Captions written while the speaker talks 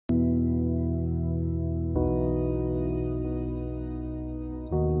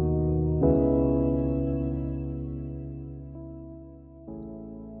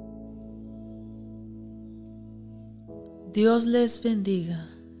Dios les bendiga.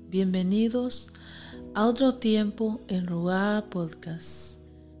 Bienvenidos a otro tiempo en Verdad Podcast,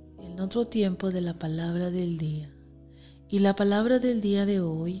 en otro tiempo de la palabra del día. Y la palabra del día de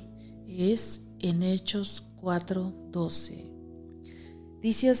hoy es en Hechos 4:12.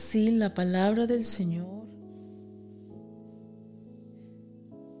 Dice así la palabra del Señor.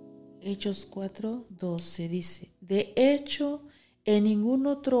 Hechos 4:12 dice: De hecho, en ningún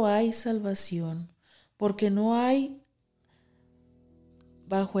otro hay salvación, porque no hay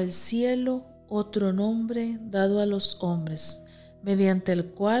bajo el cielo otro nombre dado a los hombres, mediante el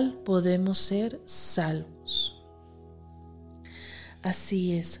cual podemos ser salvos.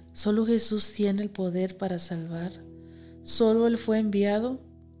 Así es, solo Jesús tiene el poder para salvar. Solo Él fue enviado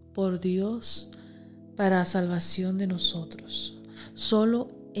por Dios para salvación de nosotros. Solo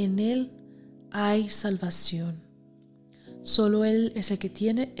en Él hay salvación. Solo Él es el que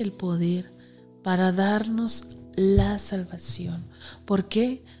tiene el poder para darnos la salvación. ¿Por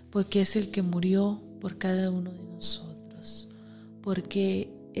qué? Porque es el que murió por cada uno de nosotros.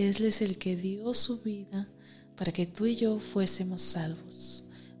 Porque Él es el que dio su vida para que tú y yo fuésemos salvos.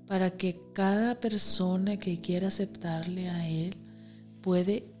 Para que cada persona que quiera aceptarle a Él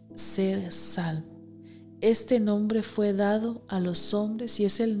puede ser salvo. Este nombre fue dado a los hombres y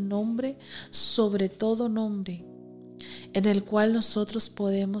es el nombre sobre todo nombre, en el cual nosotros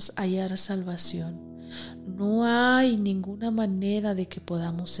podemos hallar salvación. No hay ninguna manera de que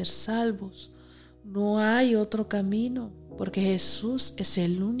podamos ser salvos. No hay otro camino, porque Jesús es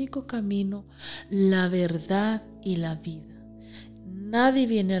el único camino, la verdad y la vida. Nadie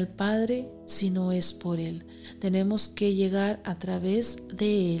viene al Padre si no es por Él. Tenemos que llegar a través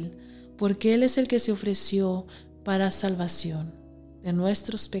de Él, porque Él es el que se ofreció para salvación de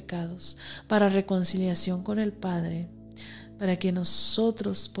nuestros pecados, para reconciliación con el Padre, para que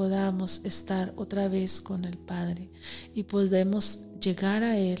nosotros podamos estar otra vez con el Padre y podemos llegar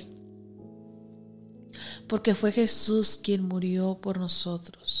a Él, porque fue Jesús quien murió por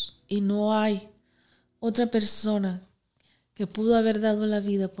nosotros y no hay otra persona que pudo haber dado la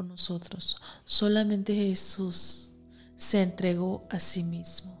vida por nosotros. Solamente Jesús se entregó a sí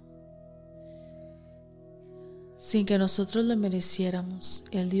mismo. Sin que nosotros lo mereciéramos,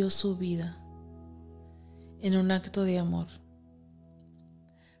 Él dio su vida en un acto de amor,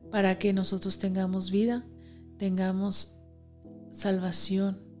 para que nosotros tengamos vida, tengamos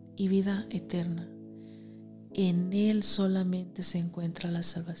salvación y vida eterna. En Él solamente se encuentra la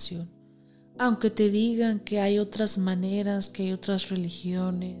salvación. Aunque te digan que hay otras maneras, que hay otras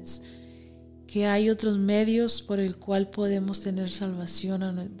religiones, que hay otros medios por el cual podemos tener salvación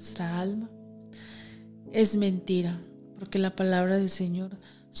a nuestra alma, es mentira, porque la palabra del Señor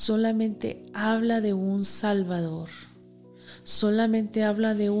solamente habla de un Salvador. Solamente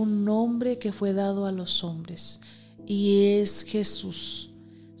habla de un nombre que fue dado a los hombres y es Jesús.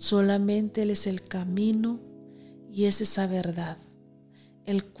 Solamente Él es el camino y es esa verdad,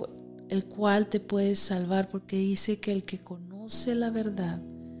 el cual te puede salvar, porque dice que el que conoce la verdad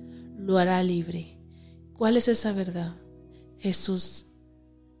lo hará libre. ¿Cuál es esa verdad? Jesús.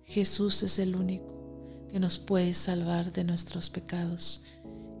 Jesús es el único que nos puede salvar de nuestros pecados,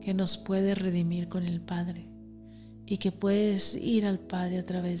 que nos puede redimir con el Padre y que puedes ir al Padre a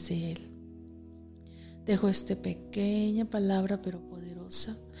través de Él. Dejo esta pequeña palabra pero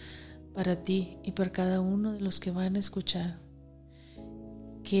poderosa para ti y para cada uno de los que van a escuchar.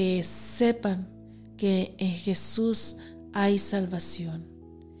 Que sepan que en Jesús hay salvación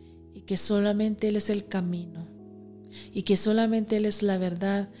y que solamente Él es el camino y que solamente Él es la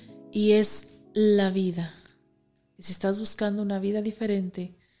verdad y es la vida. Y si estás buscando una vida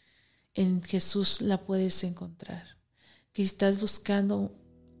diferente, en Jesús la puedes encontrar. Que si estás buscando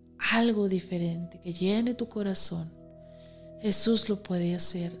algo diferente que llene tu corazón, Jesús lo puede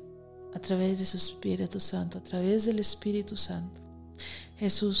hacer a través de su Espíritu Santo, a través del Espíritu Santo.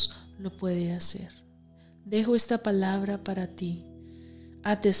 Jesús lo puede hacer. Dejo esta palabra para ti.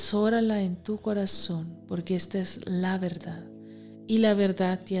 Atesórala en tu corazón, porque esta es la verdad y la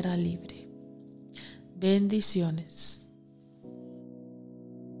verdad te hará libre. Bendiciones.